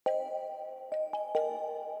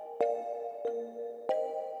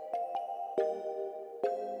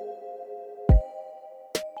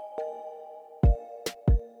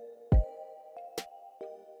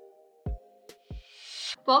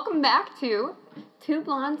Welcome back to Two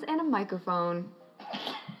Blondes and a Microphone.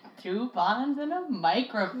 Two Blondes and a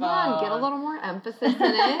Microphone. Come on, get a little more emphasis in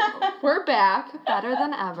it. We're back, better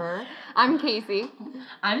than ever. I'm Casey.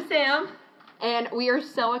 I'm Sam. And we are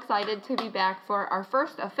so excited to be back for our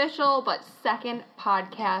first official but second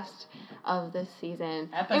podcast of this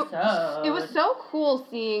season. Episode. It was so cool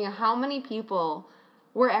seeing how many people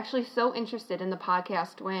were actually so interested in the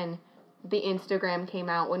podcast when the Instagram came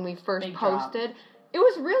out, when we first posted. Drop. It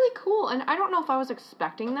was really cool, and I don't know if I was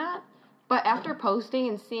expecting that, but after posting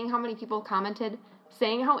and seeing how many people commented,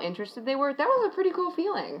 saying how interested they were, that was a pretty cool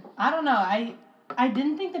feeling. I don't know. I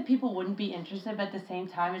didn't think that people wouldn't be interested, but at the same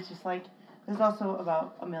time, it's just like, there's also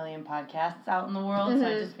about a million podcasts out in the world, so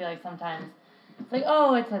I just feel like sometimes it's like,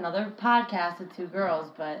 oh, it's another podcast with two girls,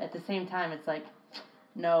 but at the same time, it's like,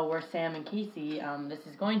 no, we're Sam and Casey. This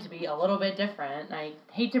is going to be a little bit different. I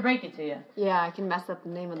hate to break it to you. Yeah, I can mess up the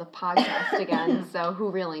name of the podcast again, so who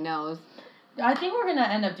really knows? I think we're going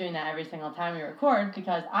to end up doing that every single time we record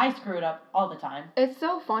because I screw it up all the time. It's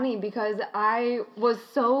so funny because I was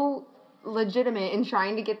so legitimate in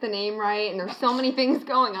trying to get the name right, and there's so many things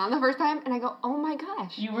going on the first time, and I go, oh my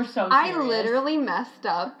gosh. You were so serious. I literally messed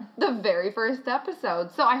up the very first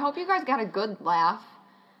episode, so I hope you guys got a good laugh.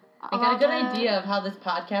 I got a good idea of how this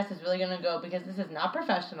podcast is really going to go because this is not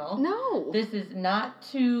professional. No. This is not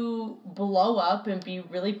to blow up and be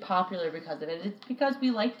really popular because of it. It's because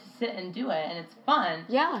we like to sit and do it, and it's fun.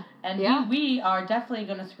 Yeah. And yeah. we are definitely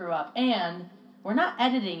going to screw up. And we're not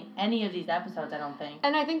editing any of these episodes, I don't think.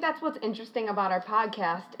 And I think that's what's interesting about our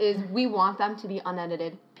podcast is we want them to be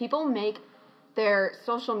unedited. People make their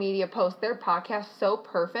social media posts, their podcast so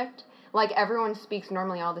perfect. Like, everyone speaks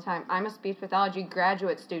normally all the time. I'm a speech pathology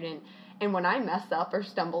graduate student, and when I mess up or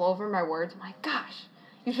stumble over my words, I'm like, gosh,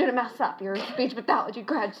 you shouldn't mess up. You're a speech pathology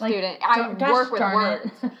grad student. I work with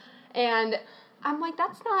words. And I'm like,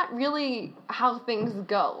 that's not really how things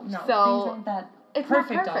go. No, so things aren't that it's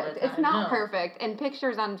perfect not perfect. all the time. It's not no. perfect. And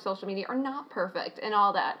pictures on social media are not perfect and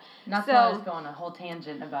all that. Not so, that I was going a whole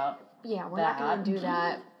tangent about yeah, we're not going to do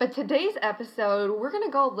that. But today's episode, we're going to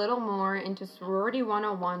go a little more into Sorority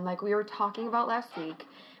 101 like we were talking about last week.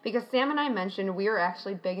 Because Sam and I mentioned we were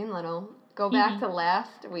actually big and little. Go back to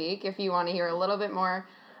last week if you want to hear a little bit more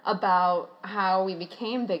about how we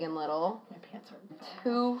became big and little. My pants are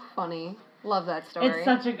too funny. Love that story. It's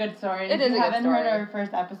such a good story. It is a good story. If you haven't heard our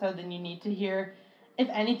first episode, then you need to hear, if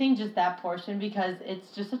anything, just that portion because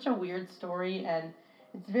it's just such a weird story and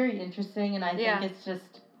it's very interesting and I think it's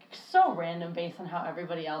just so random based on how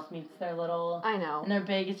everybody else meets their little. I know. And their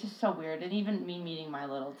big. It's just so weird. And even me meeting my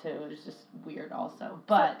little, too, is just weird also.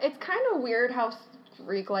 But so it's kind of weird how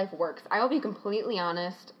Greek life works. I will be completely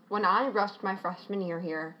honest. When I rushed my freshman year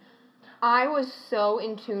here, I was so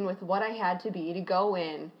in tune with what I had to be to go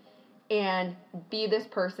in and be this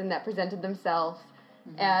person that presented themselves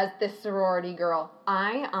as this sorority girl.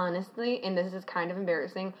 I honestly, and this is kind of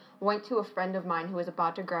embarrassing, went to a friend of mine who was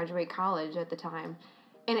about to graduate college at the time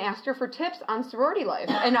and asked her for tips on sorority life.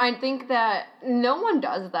 And I think that no one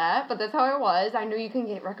does that, but that's how I was. I knew you can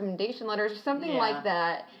get recommendation letters or something like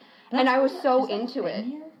that. And I was so into it.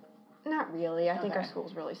 Here? Not really. I think our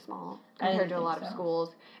school's really small compared to a lot of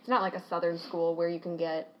schools. It's not like a southern school where you can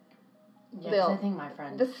get I think my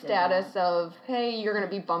friend the status of, hey, you're going to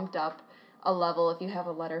be bumped up a level if you have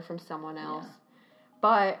a letter from someone else. Yeah.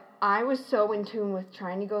 But I was so in tune with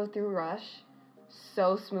trying to go through Rush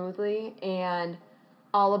so smoothly and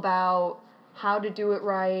all about how to do it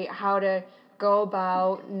right, how to go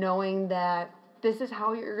about knowing that this is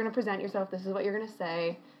how you're going to present yourself, this is what you're going to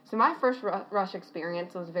say. So my first Rush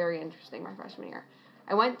experience was very interesting my freshman year.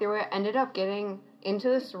 I went through it, ended up getting into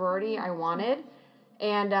the sorority I wanted,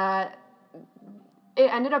 and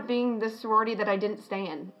it ended up being the sorority that I didn't stay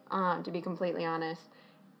in, to be completely honest.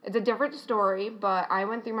 It's a different story, but I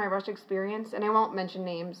went through my Rush experience, and I won't mention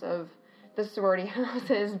names of the sorority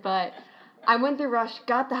houses, but I went through Rush,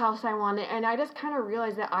 got the house I wanted, and I just kind of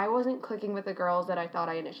realized that I wasn't clicking with the girls that I thought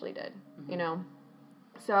I initially did, you know?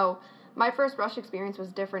 So my first Rush experience was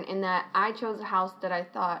different in that I chose a house that I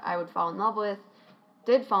thought I would fall in love with,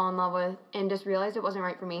 did fall in love with, and just realized it wasn't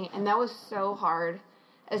right for me, and that was so hard,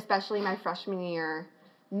 especially my freshman year,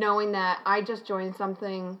 knowing that I just joined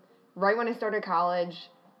something right when I started college,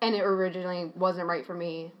 and it originally wasn't right for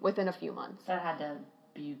me within a few months. That had to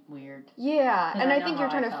be weird. Yeah, and I think you're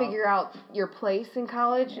trying to figure out your place in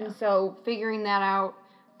college, and so figuring that out,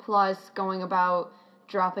 plus going about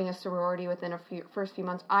dropping a sorority within first few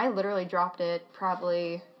months. I literally dropped it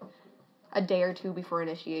probably a day or two before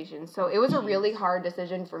initiation. So it was a really hard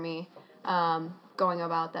decision for me going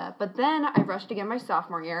about that. But then I rushed again my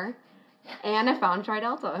sophomore year, and I found Tri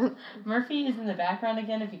Delta. Murphy is in the background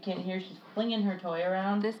again. If you can't hear, she's flinging her toy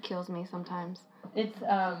around. This kills me sometimes. It's,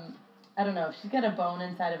 I don't know. She's got a bone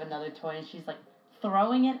inside of another toy, and she's, like,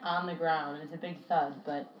 throwing it on the ground. It's a big thud,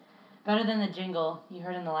 but better than the jingle you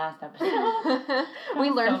heard in the last episode. We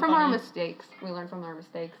learned so from funny. our mistakes.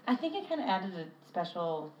 I think it kind of added a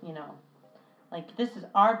special, like, this is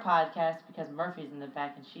our podcast because Murphy's in the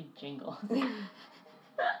back and she jingles.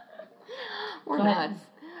 We're nuts.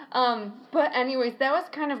 But anyways, that was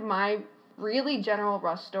kind of my really general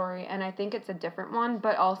Rush story, and I think it's a different one,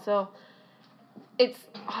 but also it's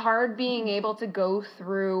hard being able to go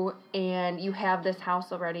through and you have this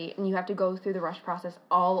house already and you have to go through the Rush process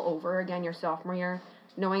all over again your sophomore year,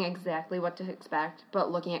 knowing exactly what to expect,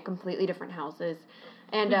 but looking at completely different houses.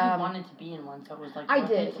 And you wanted to be in one, so it was like I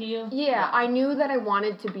did. To you? Yeah, I knew that I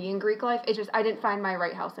wanted to be in Greek life. It's just I didn't find my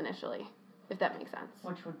right house initially, if that makes sense.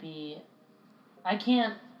 Which would be, I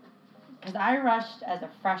can't, because I rushed as a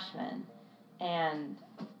freshman, and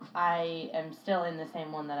I am still in the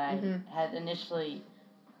same one that I had initially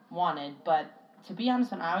wanted. But to be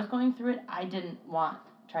honest, when I was going through it, I didn't want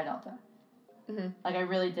Tri Delta. Like, I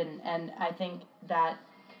really didn't. And I think that,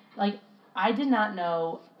 like, I did not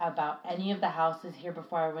know about any of the houses here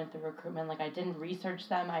before I went through recruitment. Like, I didn't research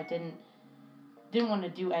them. I didn't want to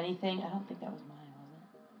do anything. I don't think that was mine, was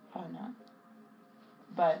it? Probably not.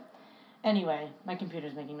 But anyway, my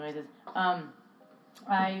computer's making noises.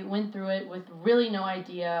 I went through it with really no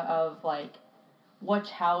idea of, like, which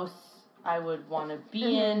house I would want to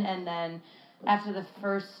be in. And then after the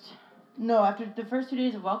first 2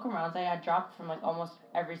 days of welcome rounds, I got dropped from, like, almost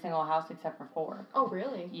every single house except for 4. Oh,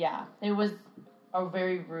 really? Yeah. It was a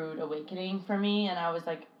very rude awakening for me, and I was,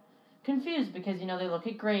 like, confused because, they look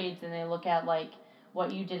at grades and they look at, like, what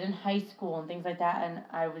you did in high school and things like that, and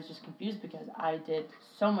I was just confused because I did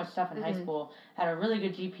so much stuff in high school, had a really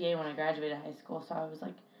good GPA when I graduated high school, so I was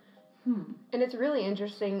like, And it's really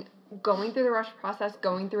interesting going through the Rush process,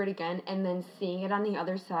 going through it again, and then seeing it on the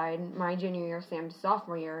other side, my junior year, Sam's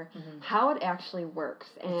sophomore year, how it actually works.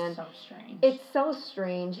 And it's so strange. It's so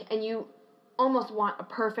strange, and you almost want a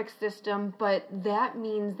perfect system, but that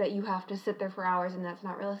means that you have to sit there for hours, and that's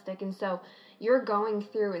not realistic. And so you're going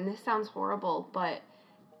through, and this sounds horrible, but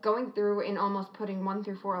going through and almost putting 1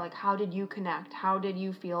 through 4, like, how did you connect? How did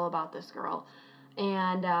you feel about this girl?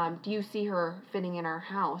 And do you see her fitting in our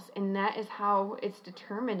house? And that is how it's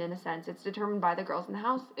determined, in a sense. It's determined by the girls in the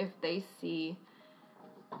house if they see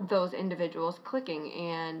those individuals clicking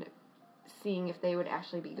and seeing if they would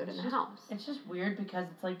actually be good in the house. It's just weird because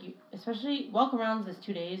it's like especially welcome rounds is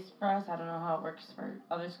 2 days for us. I don't know how it works for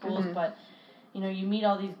other schools, but you meet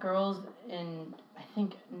all these girls in I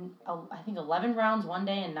think 11 rounds one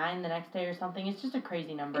day and 9 the next day or something. It's just a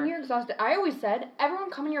crazy number. And you're exhausted. I always said,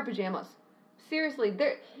 everyone come in your pajamas. Seriously,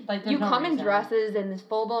 you no come reason. in dresses and this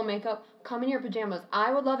full-blown makeup, come in your pajamas.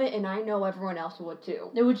 I would love it, and I know everyone else would too.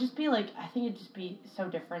 It would just be I think it'd just be so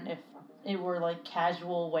different if it were like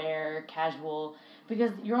casual wear,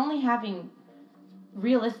 because you're only having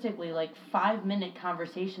realistically 5-minute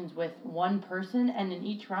conversations with one person, and in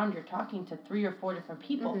each round you're talking to 3 or 4 different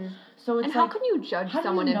people. So it's and how can you judge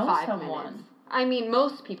someone in 5 minutes? I mean,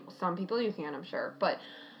 most people, some people you can, I'm sure, but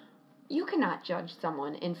you cannot judge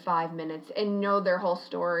someone in 5 minutes and know their whole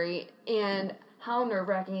story. And how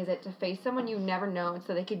nerve-wracking is it to face someone you've never known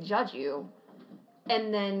so they could judge you,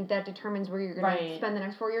 and then that determines where you're going to spend the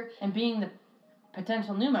next 4 years. And being the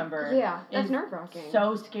potential new member, that's nerve-wracking.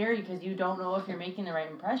 So scary because you don't know if you're making the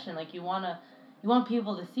right impression. You want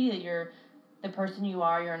people to see that you're the person you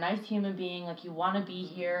are. You're a nice human being. You want to be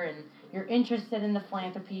here and you're interested in the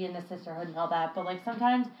philanthropy and the sisterhood and all that. But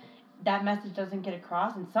sometimes that message doesn't get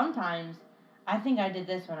across, and sometimes I think I did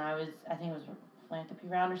this when I think it was a philanthropy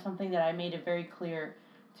round or something, that I made it very clear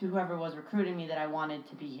to whoever was recruiting me that I wanted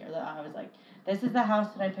to be here. That I was like, this is the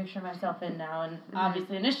house that I picture myself in now. And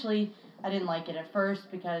obviously initially I didn't like it at first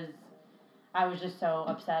because I was just so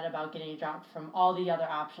upset about getting dropped from all the other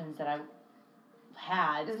options that I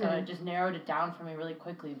had. So it just narrowed it down for me really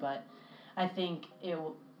quickly. But I think it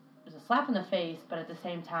was a slap in the face, but at the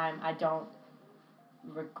same time I don't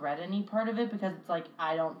regret any part of it because it's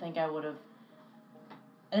I don't think I would have.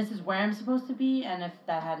 This is where I'm supposed to be, and if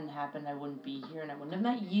that hadn't happened, I wouldn't be here, and I wouldn't have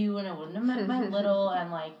met you, and I wouldn't have met my little, and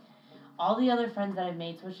all the other friends that I've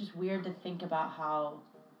made. So it's just weird to think about how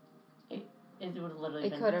it would have literally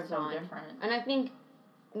been so different. And I think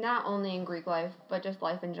not only in Greek life, but just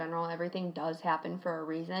life in general, everything does happen for a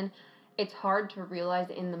reason. it's hard to realize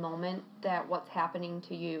in the moment that what's happening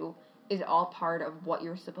to you is all part of what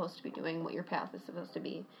you're supposed to be doing, what your path is supposed to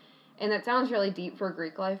be. And that sounds really deep for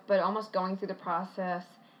Greek life, but almost going through the process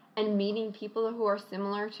and meeting people who are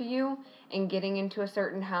similar to you and getting into a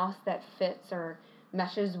certain house that fits or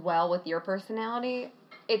meshes well with your personality,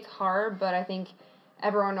 it's hard, but I think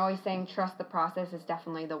everyone always saying trust the process is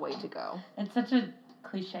definitely the way to go. It's such a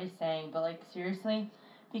cliche saying, but like seriously,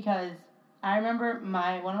 because I remember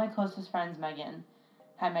one of my closest friends, Megan,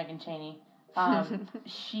 hi Megan Cheney,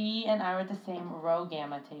 she and I were at the same Rho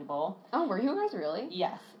Gamma table. Oh, were you guys really?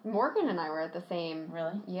 Yes. Morgan and I were at the same.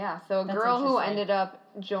 Really? Yeah, so a That's girl who interesting. ended up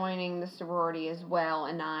joining the sorority as well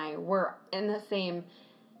and I were in the same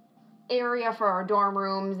area for our dorm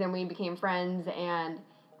rooms, and we became friends, and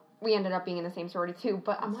we ended up being in the same sorority too.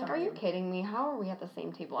 But I'm That's like, so are you weird. kidding me? How are we at the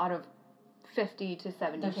same table out of 50 to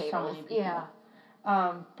 70 There's tables? so many people. Yeah.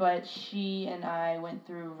 But she and I went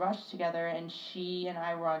through Rush together, and she and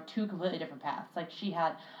I were on two completely different paths. Like, she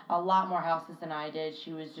had a lot more houses than I did.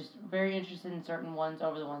 She was just very interested in certain ones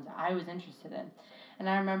over the ones that I was interested in. And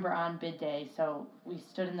I remember on bid day, so we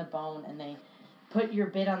stood in the Bone, and they put your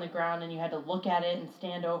bid on the ground, and you had to look at it and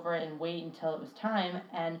stand over it and wait until it was time.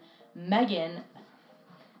 And Megan,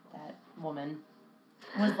 that woman,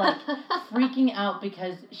 was like freaking out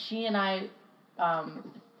because she and I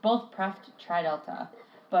both preffed Tri Delta,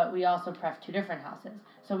 but we also preffed two different houses,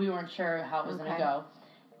 so we weren't sure how it was going to go.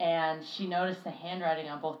 And she noticed the handwriting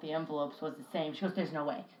on both the envelopes was the same. She goes, there's no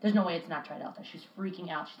way it's not Tri Delta. She's freaking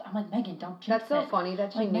out. I'm like, Megan, don't jinx That's so it. funny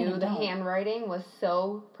that she Like, knew Megan, the don't. handwriting was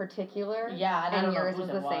so particular. Yeah, and I don't know yours whose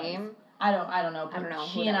was it the same. I don't know. But I don't know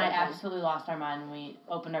she who and that I would've been. absolutely lost our mind when we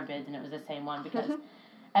opened our bids, and it was the same one because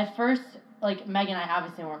at first, like, Megan and I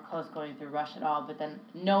obviously weren't close going through Rush at all, but then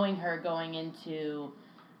knowing her going into,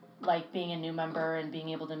 like, being a new member and being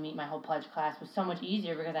able to meet my whole pledge class was so much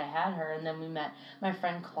easier because I had her. And then we met my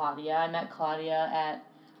friend Claudia. I met Claudia at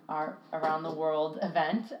our Around the World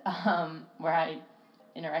event where I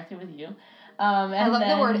interacted with you. And I love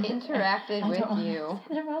then, the word interacted with you.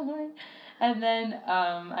 And then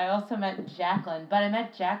I also met Jacqueline, but I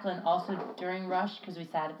met Jacqueline also during Rush because we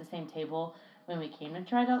sat at the same table when we came to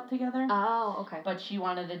Tri Delt together. Oh, okay. But she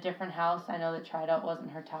wanted a different house. I know that Tri Delt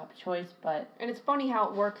wasn't her top choice, but... And it's funny how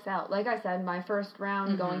it works out. Like I said, my first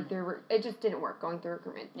round going through... It just didn't work going through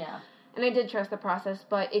recruitment. Yeah. And I did trust the process,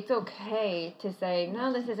 but it's okay to say,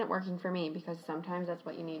 no, this isn't working for me, because sometimes that's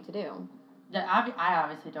what you need to do. I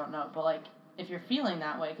obviously don't know, but, like, if you're feeling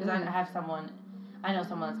that way, because I know someone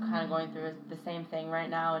that's kind of going through the same thing right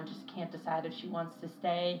now and just can't decide if she wants to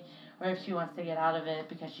stay or if she wants to get out of it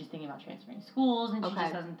because she's thinking about transferring schools and she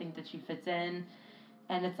just doesn't think that she fits in.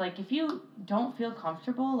 And it's like, if you don't feel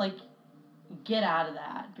comfortable, like, get out of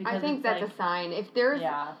that. Because I think that's a sign. If there's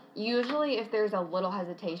usually if there's a little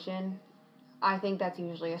hesitation, I think that's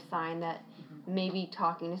usually a sign that maybe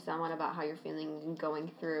talking to someone about how you're feeling and going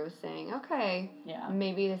through, saying, okay,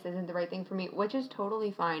 maybe this isn't the right thing for me, which is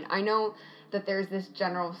totally fine. I know that there's this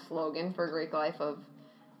general slogan for Greek life of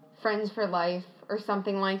friends for life or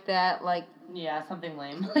something like that, like... Yeah, something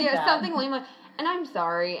lame. Something lame. And I'm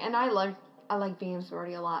sorry, and I like being in a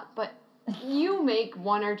sorority a lot, but you make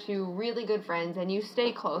one or two really good friends and you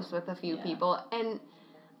stay close with a few people, and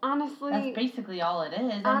honestly... That's basically all it is.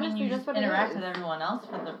 Honestly, I mean, you that's just interact with everyone else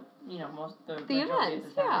for the, most of the events,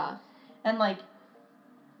 of the time. And, like,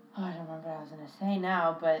 I don't remember what I was going to say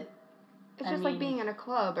now, but... It's just like being in a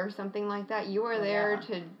club or something like that. You are there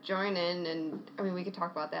to join in, and, I mean, we could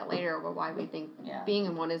talk about that later, about why we think being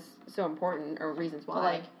in one is so important, or reasons why. But,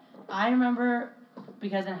 like, I remember,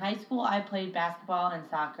 because in high school I played basketball and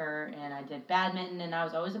soccer, and I did badminton, and I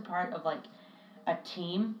was always a part of, like, a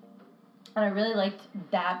team. And I really liked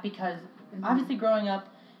that because, obviously, growing up,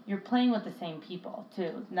 you're playing with the same people,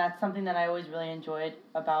 too. And that's something that I always really enjoyed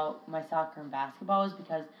about my soccer and basketball, is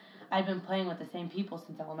because I'd been playing with the same people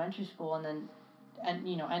since elementary school and then,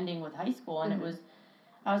 ending with high school. And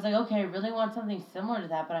I was like, okay, I really want something similar to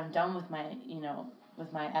that, but I'm done with my,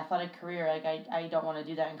 with my athletic career. Like, I don't want to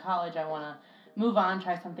do that in college. I want to move on,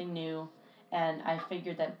 try something new. And I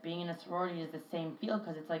figured that being in a sorority is the same feel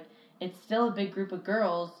because it's like, it's still a big group of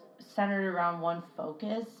girls centered around one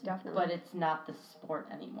focus. Definitely. But it's not the sport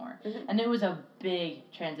anymore. And it was a big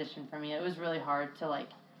transition for me. It was really hard to, like,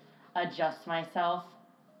 adjust myself.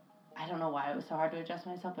 I don't know why it was so hard to adjust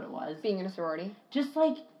myself, but it was. Being in a sorority? Just,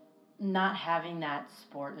 like, not having that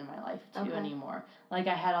sport in my life, too, anymore. Like,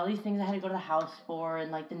 I had all these things I had to go to the house for,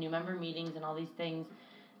 and, like, the new member meetings and all these things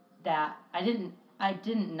that I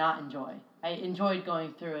didn't not enjoy. I enjoyed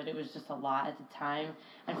going through it. It was just a lot at the time.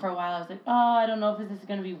 And for a while I was like, oh, I don't know if this is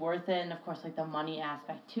going to be worth it. And of course, like the money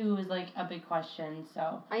aspect too is like a big question.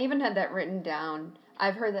 So I even had that written down.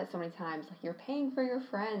 I've heard that so many times. Like, you're paying for your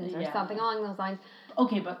friends or something along those lines.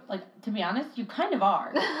 Okay, but like, to be honest, you kind of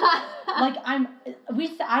are. Like,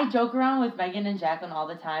 I joke around with Megan and Jacqueline all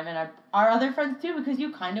the time, and our other friends too, because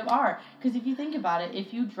you kind of are. Because if you think about it,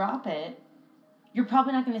 if you drop it, you're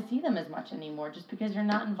probably not going to see them as much anymore, just because you're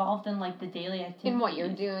not involved in like the daily activities. In what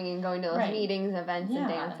you're doing and going to those meetings, events, and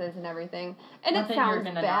dances and everything. And not it sounds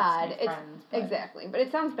bad. Friends, exactly, but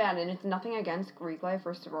it sounds bad, and it's nothing against Greek life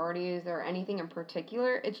or sororities or anything in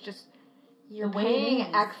particular. It's just you're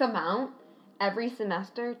paying X amount every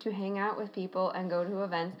semester to hang out with people and go to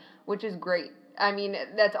events, which is great. I mean,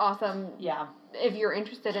 that's awesome. Yeah. If you're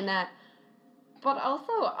interested in that. But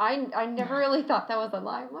also, I never really thought that was a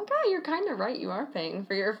lie. I'm like, oh, you're kind of right. You are paying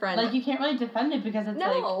for your friends. Like, you can't really defend it because it's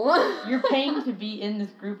like, you're paying to be in this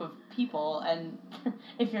group of people, and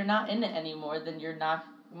if you're not in it anymore, then you're not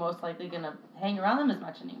most likely going to hang around them as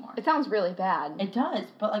much anymore. It sounds really bad. It does,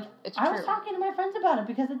 but like, I was talking to my friends about it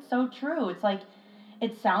because it's so true. It's like,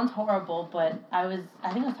 it sounds horrible, but I think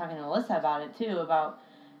I was talking to Alyssa about it too, about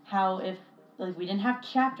how if, like, we didn't have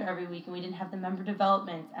chapter every week and we didn't have the member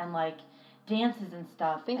development and, like, dances and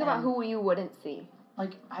stuff. Think about who you wouldn't see.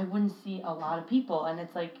 Like, I wouldn't see a lot of people, and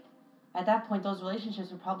it's like, at that point, those relationships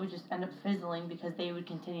would probably just end up fizzling because they would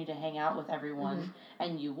continue to hang out with everyone,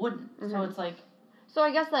 and you wouldn't. So it's like... So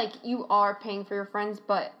I guess, like, you are paying for your friends,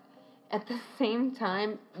 but at the same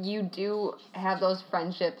time, you do have those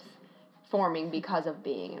friendships forming because of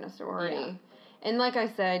being in a sorority. Yeah. And like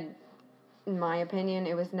I said, in my opinion,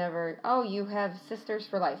 it was never, oh, you have sisters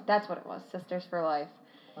for life. That's what it was, sisters for life.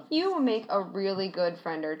 You will make a really good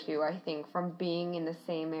friend or two, I think, from being in the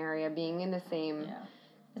same area, being in the same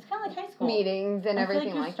it's kind of like high school meetings and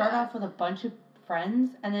everything like that. You start off with a bunch of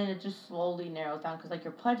friends, and then it just slowly narrows down, because, like,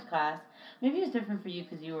 your pledge class, maybe it was different for you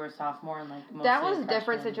because you were a sophomore and, like, mostly that was a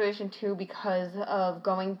different situation, too, because of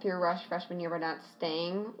going through Rush freshman year but not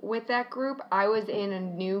staying with that group. I was in a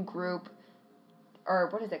new group, or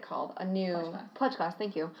what is it called? A new pledge class,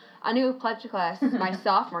 thank you. A new pledge class my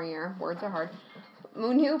sophomore year. Words are hard.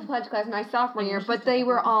 New pledge class my sophomore year, but they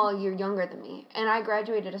were all a year younger than me. And I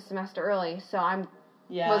graduated a semester early, so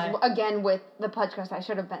was again with the pledge class I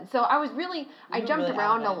should have been. So I was I jumped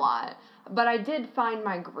around a lot, but I did find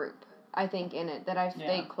my group, I think, in it that I've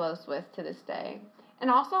stayed close with to this day. And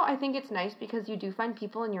also, I think it's nice because you do find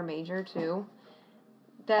people in your major, too,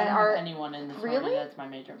 that I don't have anyone in this sorority that's my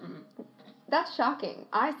major. Mm-mm. That's shocking.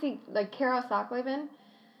 I see, like, Kara Sockleben.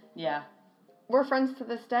 Yeah. We're friends to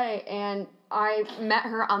this day, and I met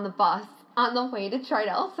her on the bus on the way to Tri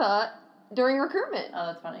Delta during recruitment. Oh,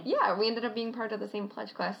 that's funny. Yeah, we ended up being part of the same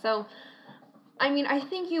pledge class. So, I mean, I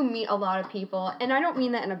think you meet a lot of people, and I don't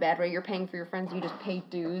mean that in a bad way. You're paying for your friends. You just pay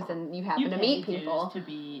dues, and you happen to meet people. To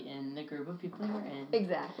be in the group of people you're in.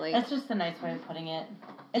 Exactly. That's just a nice way of putting it.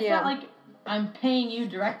 It's not like I'm paying you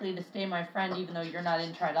directly to stay my friend, even though you're not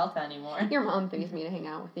in Tri Delta anymore. Your mom pays me to hang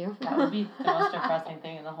out with you. That would be the most depressing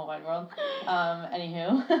thing in the whole wide world.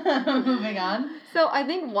 Anywho, moving on. So I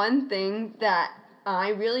think one thing that I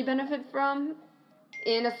really benefit from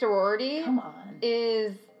in a sorority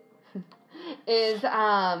is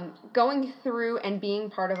going through and being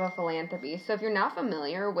part of a philanthropy. So if you're not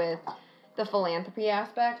familiar with the philanthropy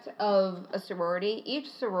aspect of a sorority, each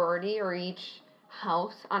sorority or each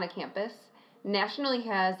house on a campus nationally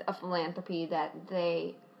has a philanthropy that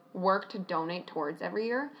they work to donate towards every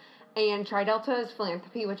year. And Tri Delta's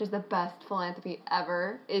philanthropy, which is the best philanthropy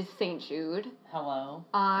ever, is St. Jude. Hello.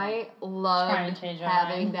 I love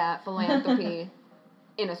having that philanthropy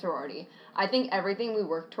in a sorority. I think everything we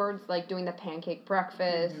work towards, like doing the pancake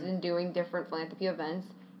breakfast and doing different philanthropy events,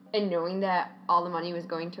 and knowing that all the money was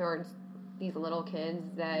going towards these little kids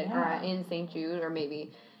that are in St. Jude or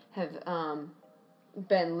maybe have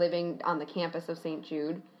been living on the campus of St.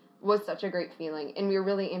 Jude, was such a great feeling. And we were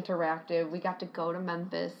really interactive. We got to go to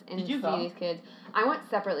Memphis and see these kids. I went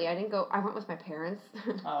separately. I didn't go. I went with my parents.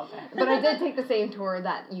 Oh, okay. But I did take the same tour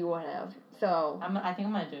that you would have. So I think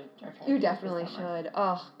I'm going to do it. You definitely should.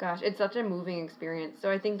 Oh, gosh. It's such a moving experience. So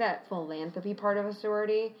I think that philanthropy part of a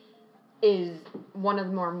sorority is one of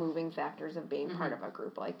the more moving factors of being part of a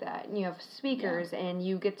group like that. And you have speakers, and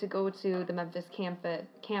you get to go to the Memphis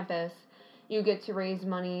campus. You get to raise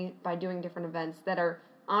money by doing different events that are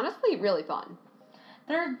honestly really fun.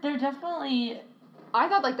 They're definitely... I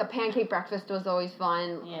thought, like, the pancake breakfast was always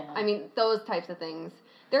fun. Yeah. I mean, those types of things.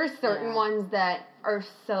 There's certain ones that are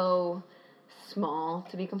so small,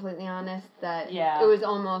 to be completely honest, that it was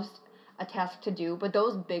almost a task to do, but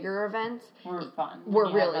those bigger events were fun.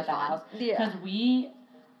 Were really fun. Yeah. Because we,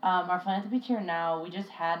 our philanthropy chair now, we just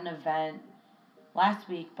had an event last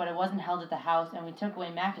week, but it wasn't held at the house, and we took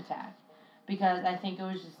away Mac Attack. Because I think it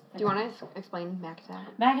was just... Do you want to explain Mac Attack?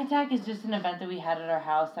 Mac Attack is just an event that we had at our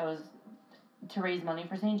house that was to raise money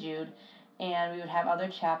for St. Jude, and we would have other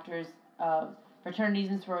chapters of fraternities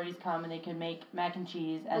and sororities come, and they could make mac and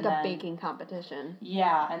cheese. And like a baking competition.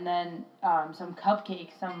 Yeah, and then some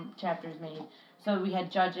cupcakes some chapters made. So we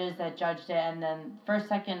had judges that judged it, and then first,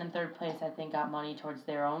 second, and third place, I think, got money towards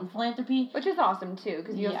their own philanthropy. Which is awesome, too,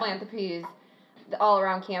 because you have philanthropies all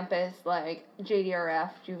around campus, like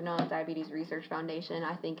JDRF, Juvenile Diabetes Research Foundation,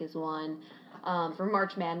 I think is one. For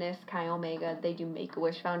March Madness, Chi Omega, they do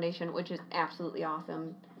Make-A-Wish Foundation, which is absolutely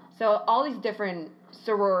awesome. So all these different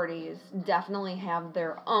sororities definitely have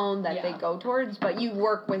their own that they go towards, but you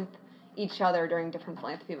work with each other during different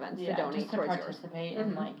philanthropy events to donate just to towards participate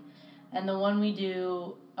yours. And the one we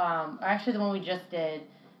do, actually the one we just did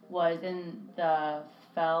was in the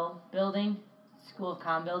Fell building, School of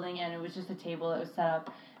Comm building, and it was just a table that was set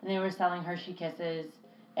up, and they were selling Hershey Kisses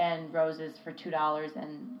and roses for $2,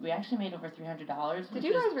 and we actually made over $300. Did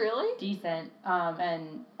you guys really? Decent.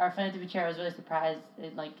 And our philanthropy chair was really surprised.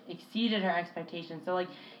 It exceeded her expectations. So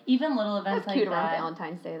even little events That's like cute that. around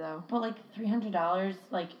Valentine's Day though. But $300,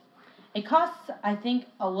 it costs I think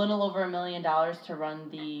a little over $1 million to run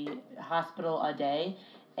the hospital a day,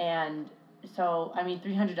 and so I mean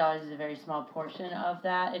 $300 is a very small portion of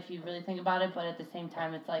that if you really think about it. But at the same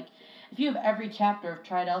time, it's if you have every chapter of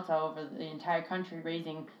Tri Delta over the entire country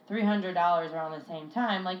raising $300 around the same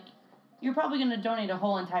time, you're probably going to donate a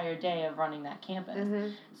whole entire day of running that campus. Mm-hmm.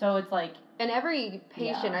 So it's and every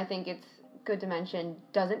patient, I think it's good to mention,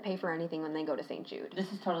 doesn't pay for anything when they go to St. Jude.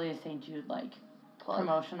 This is totally a St. Jude plug.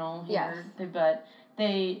 Promotional here. Yes. But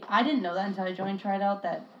I didn't know that until I joined Tri Delta,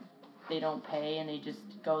 that they don't pay and they just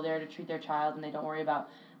go there to treat their child and they don't worry about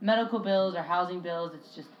medical bills or housing bills.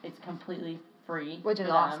 It's completely free. Which is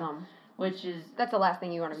awesome. That's the last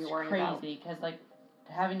thing you want to be worrying about. Crazy, because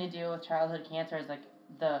having to deal with childhood cancer as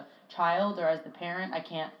the child or as the parent, I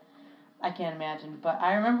can't imagine. But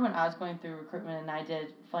I remember when I was going through recruitment and I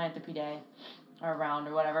did philanthropy day or round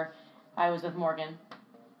or whatever, I was with Morgan,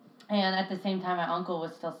 and at the same time my uncle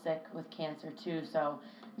was still sick with cancer too. So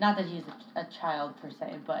not that he's a child per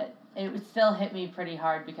se, but it would still hit me pretty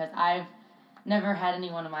hard because I've never had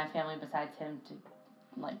anyone in my family besides him to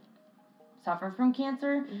suffer from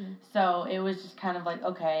cancer. Mm-hmm. So it was just kind of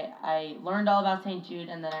okay, I learned all about St. Jude,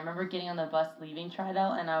 and then I remember getting on the bus leaving Tri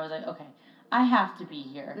Delta, and I was okay, I have to be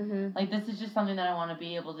here. Mm-hmm. This is just something that I want to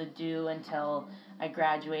be able to do until I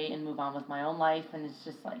graduate and move on with my own life, and it's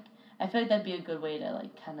just I feel that'd be a good way to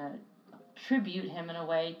kind of tribute him in a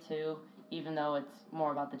way too, even though it's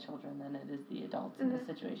more about the children than it is the adults in this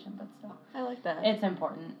situation, but still. I like that. It's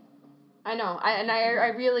important. I know. I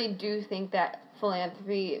really do think that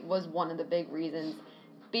philanthropy was one of the big reasons.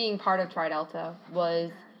 Being part of Tri Delta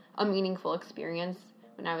was a meaningful experience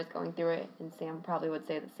when I was going through it, and Sam probably would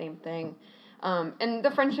say the same thing. And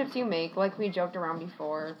the friendships you make, like we joked around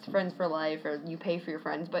before, it's friends for life, or you pay for your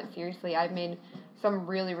friends, but seriously, I've made some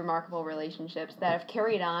really remarkable relationships that have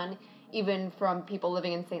carried on, even from people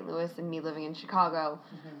living in St. Louis and me living in Chicago,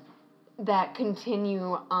 that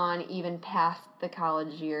continue on even past the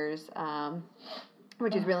college years,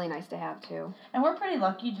 which is really nice to have, too. And we're pretty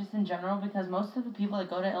lucky just in general because most of the people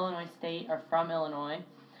that go to Illinois State are from Illinois.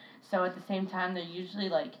 So at the same time, they're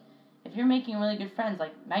usually, if you're making really good friends,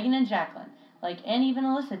 like Megan and Jacqueline, and even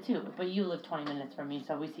Alyssa, too. But you live 20 minutes from me,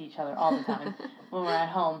 so we see each other all the time when we're at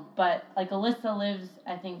home. But, Alyssa lives,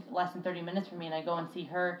 I think, less than 30 minutes from me, and I go and see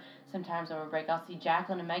her sometimes over break. I'll see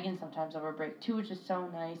Jacqueline and Megan sometimes over break, too, which is so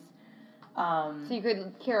nice. So you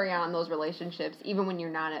could carry on those relationships even when you're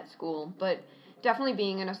not at school. But definitely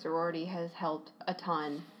being in a sorority has helped a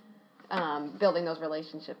ton, building those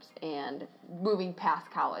relationships and moving past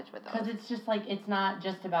college with those. Because it's just, it's not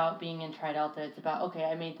just about being in Tri Delta. It's about, okay,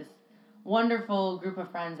 I made this wonderful group of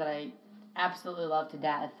friends that I absolutely love to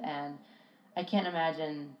death, and I can't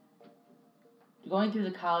imagine going through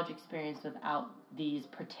the college experience without these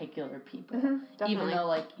particular people. Mm-hmm, even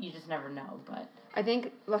though, you just never know, but... I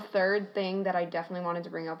think the third thing that I definitely wanted to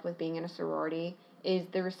bring up with being in a sorority is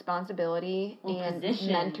the responsibility and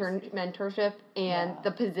mentorship and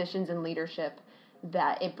the positions and leadership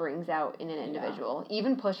that it brings out in an individual.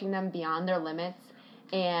 Even pushing them beyond their limits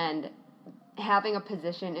and having a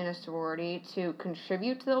position in a sorority to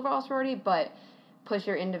contribute to the overall sorority, but push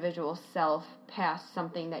your individual self past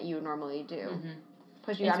something that you normally do. Mm-hmm.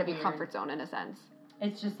 Push you out of your comfort zone, in a sense.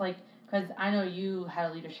 It's just because I know you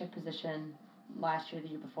had a leadership position last year, the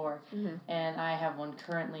year before, Mm-hmm. and I have one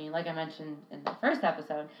currently, like I mentioned in the first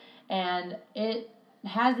episode, and it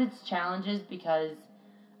has its challenges because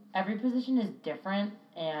every position is different,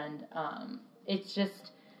 and it's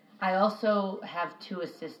just, I also have 2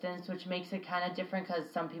 assistants, which makes it kind of different because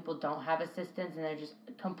some people don't have assistants and they're just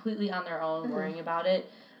completely on their own worrying about it.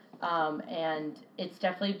 And it's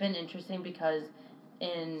definitely been interesting because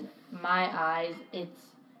in my eyes, it's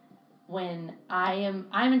when I'm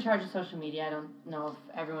in charge of social media. I don't know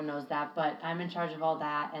if everyone knows that, but I'm in charge of all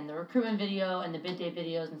that and the recruitment video and the bid day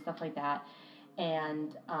videos and stuff like that.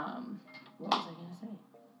 And what was I going to say?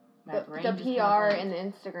 The PR and the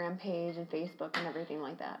Instagram page and Facebook and everything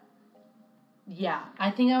like that. Yeah,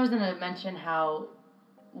 I think I was going to mention how,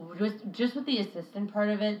 just with the assistant part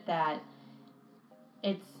of it, that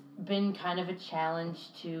it's been kind of a challenge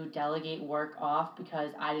to delegate work off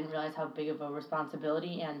because I didn't realize how big of a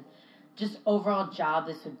responsibility and just overall job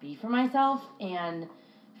this would be for myself, and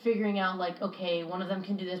figuring out, like, okay, one of them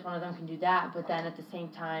can do this, one of them can do that, but then at the same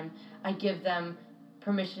time, I give them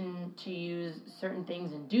permission to use certain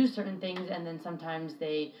things and do certain things, and then sometimes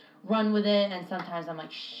they run with it, and sometimes I'm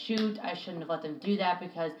like, shoot, I shouldn't have let them do that,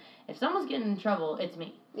 because if someone's getting in trouble, it's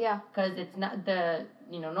me. Yeah. Because it's not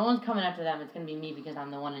no one's coming after them, it's going to be me because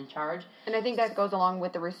I'm the one in charge. And I think that goes along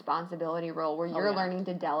with the responsibility role where you're learning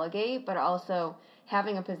to delegate, but also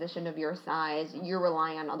having a position of your size, you're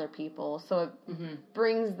relying on other people. So it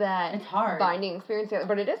brings that it's hard. Binding experience together.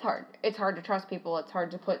 But it is hard. It's hard to trust people. It's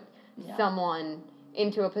hard to put someone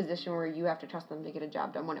into a position where you have to trust them to get a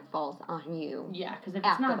job done when it falls on you. Yeah, because if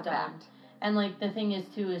it's not done. And, like, the thing is,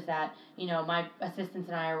 too, is that, my assistants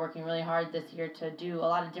and I are working really hard this year to do a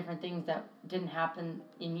lot of different things that didn't happen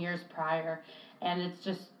in years prior. And it's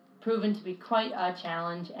just proven to be quite a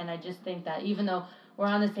challenge. And I just think that even though we're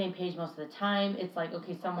on the same page most of the time, it's like,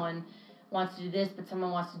 okay, someone wants to do this, but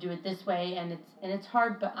someone wants to do it this way. And it's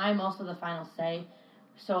hard, but I'm also the final say.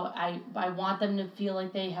 So I want them to feel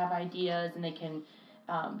like they have ideas and they can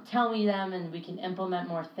tell me them, and we can implement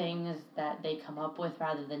more things that they come up with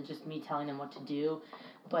rather than just me telling them what to do.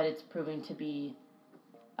 But it's proving to be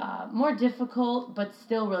more difficult, but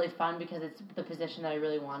still really fun because it's the position that I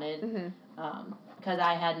really wanted. Because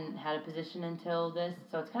I hadn't had a position until this,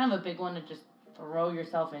 so it's kind of a big one to just throw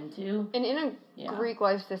yourself into. And in a Greek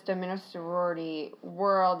life system, in a sorority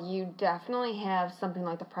world, you definitely have something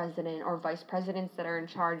like the president or vice presidents that are in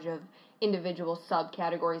charge of individual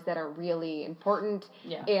subcategories that are really important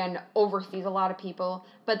and oversees a lot of people.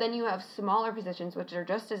 But then you have smaller positions which are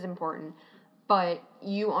just as important, but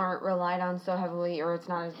you aren't relied on so heavily, or it's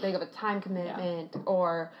not as big of a time commitment,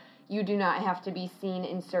 or you do not have to be seen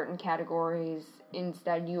in certain categories.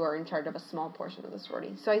 Instead, you are in charge of a small portion of the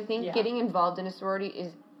sorority. So I think getting involved in a sorority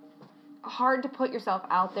is hard to put yourself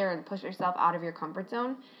out there and push yourself out of your comfort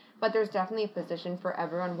zone, but there's definitely a position for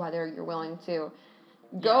everyone, whether you're willing to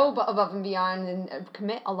go above and beyond and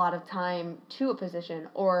commit a lot of time to a position,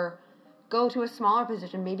 or go to a smaller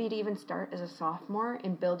position, maybe to even start as a sophomore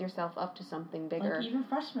and build yourself up to something bigger. Like even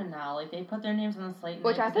freshmen now, like they put their names on the slate.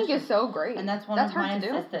 Which I think is so great. And that's one of my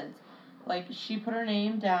assistants. Like she put her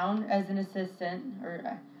name down as an assistant,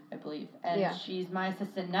 or I believe, and she's my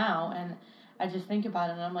assistant now. And I just think about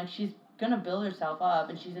it, and I'm like, she's gonna build herself up,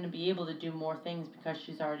 and she's gonna be able to do more things because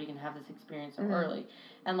she's already gonna have this experience so early.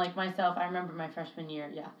 And like myself, I remember my freshman year,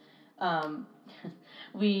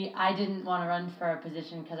 I didn't want to run for a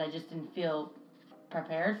position because I just didn't feel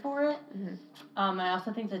prepared for it. I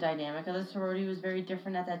also think the dynamic of the sorority was very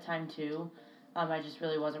different at that time too. I just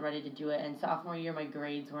really wasn't ready to do it. And sophomore year, my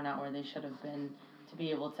grades were not where they should have been to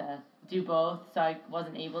be able to do both, so I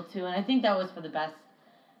wasn't able to. And I think that was for the best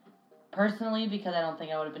personally, because I don't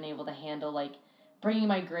think I would have been able to handle, like, bringing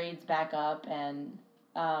my grades back up. And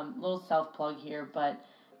little self-plug here, but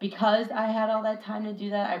because I had all that time to do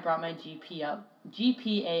that, I brought my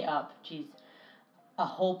GPA up, a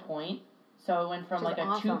whole point. So it went from like a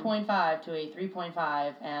 2.5 to a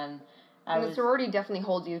 3.5, and the sorority definitely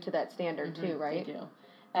holds you to that standard too, right? They do.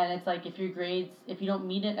 And it's like if your grades, if you don't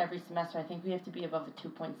meet it every semester, I think we have to be above a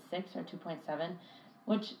 2.6 or 2.7,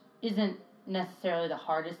 which isn't necessarily the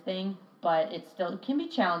hardest thing, but it still can be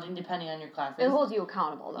challenging depending on your classes. It holds you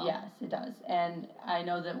accountable, though. Yes, it does. And I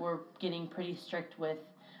know that we're getting pretty strict with,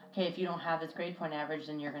 okay, if you don't have this grade point average,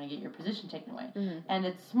 then you're going to get your position taken away. And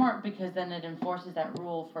it's smart because then it enforces that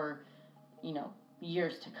rule for,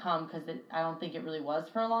 years to come, because I don't think it really was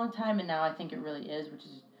for a long time, and now I think it really is, which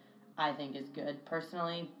is, I think, is good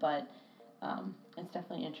personally. But it's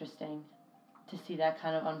definitely interesting to see that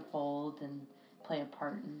kind of unfold and play a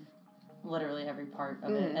part in literally every part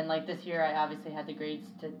of it. And like this year, I obviously had the grades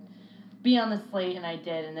to be on the slate, and I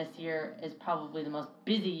did, and this year is probably the most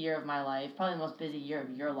busy year of my life, probably the most busy year of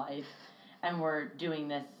your life, and we're doing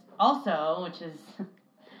this also, which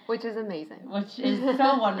is amazing. Which is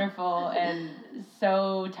so wonderful and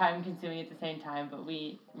so time-consuming at the same time, but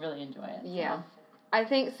we really enjoy it. Yeah. So. I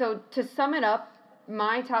think, so to sum it up,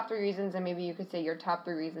 my top 3 reasons, and maybe you could say your top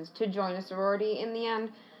 3 reasons to join a sorority in the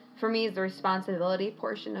end, for me is the responsibility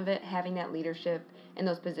portion of it, having that leadership in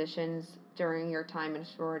those positions during your time in a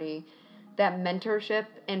sorority, that mentorship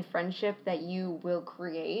and friendship that you will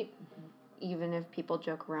create, even if people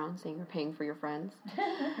joke around saying you're paying for your friends.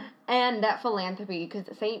 And that philanthropy, because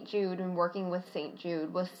St. Jude and working with St.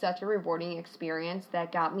 Jude was such a rewarding experience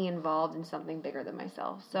that got me involved in something bigger than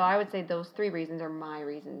myself. So I would say those 3 reasons are my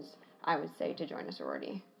reasons, I would say, to join a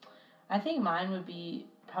sorority. I think mine would be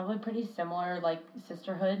probably pretty similar, like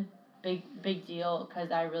sisterhood. Big deal,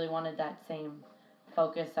 because I really wanted that same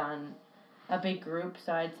focus on a big group.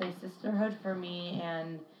 So I'd say sisterhood for me,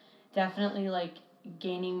 and definitely like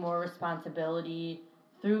gaining more responsibility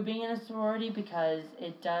through being in a sorority, because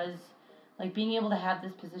it does, like, being able to have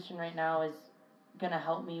this position right now is going to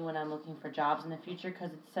help me when I'm looking for jobs in the future,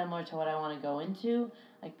 because it's similar to what I want to go into,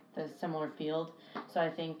 like the similar field. So I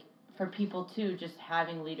think for people too, just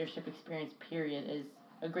having leadership experience period is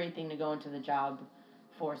a great thing to go into the job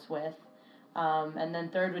force with. And then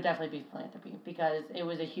third would definitely be philanthropy, because it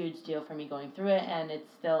was a huge deal for me going through it, and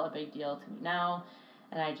it's still a big deal to me now.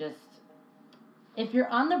 And I just, if you're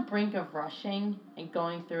on the brink of rushing and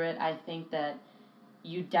going through it, I think that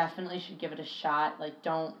you definitely should give it a shot. Like,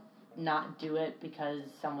 don't not do it because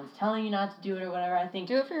someone's telling you not to do it or whatever. I think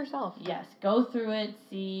do it for yourself. Yes, go through it,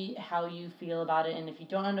 see how you feel about it, and if you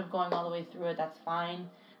don't end up going all the way through it, that's fine.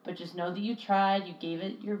 But just know that you tried, you gave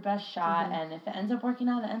it your best shot, and if it ends up working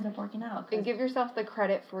out, it ends up working out. And give yourself the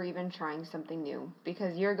credit for even trying something new,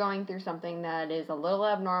 because you're going through something that is a little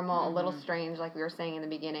abnormal, a little strange, like we were saying in the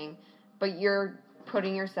beginning, but you're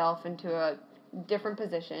putting yourself into a different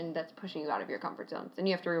position that's pushing you out of your comfort zones, and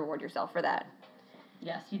you have to reward yourself for that.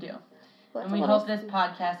 Yes, you do. And we hope this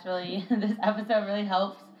podcast really, this episode really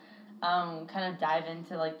helps kind of dive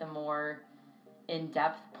into, like, the more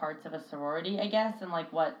in-depth parts of a sorority, I guess, and,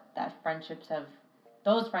 like, what those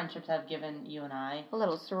friendships have given you and I. A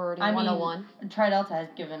little sorority 101. Tri Delta has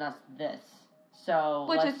given us this. So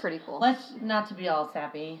which is pretty cool. Let's not to be all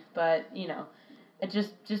sappy, but, you know, it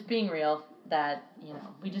just being real, that, you know,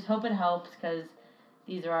 we just hope it helps, because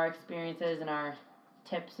these are our experiences and our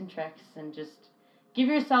tips and tricks, and just give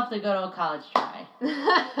yourself the good old college try.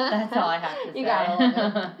 That's all I have to say. You gotta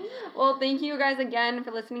love it. Well, thank you guys again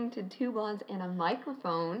for listening to Two Blondes and a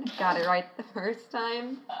Microphone. Got it right the first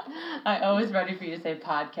time. I always ready for you to say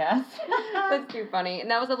podcast. That's too funny. And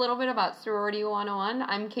that was a little bit about Sorority 101.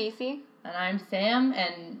 I'm Casey. And I'm Sam,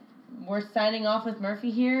 and we're signing off with Murphy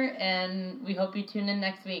here, and we hope you tune in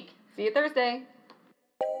next week. See you Thursday.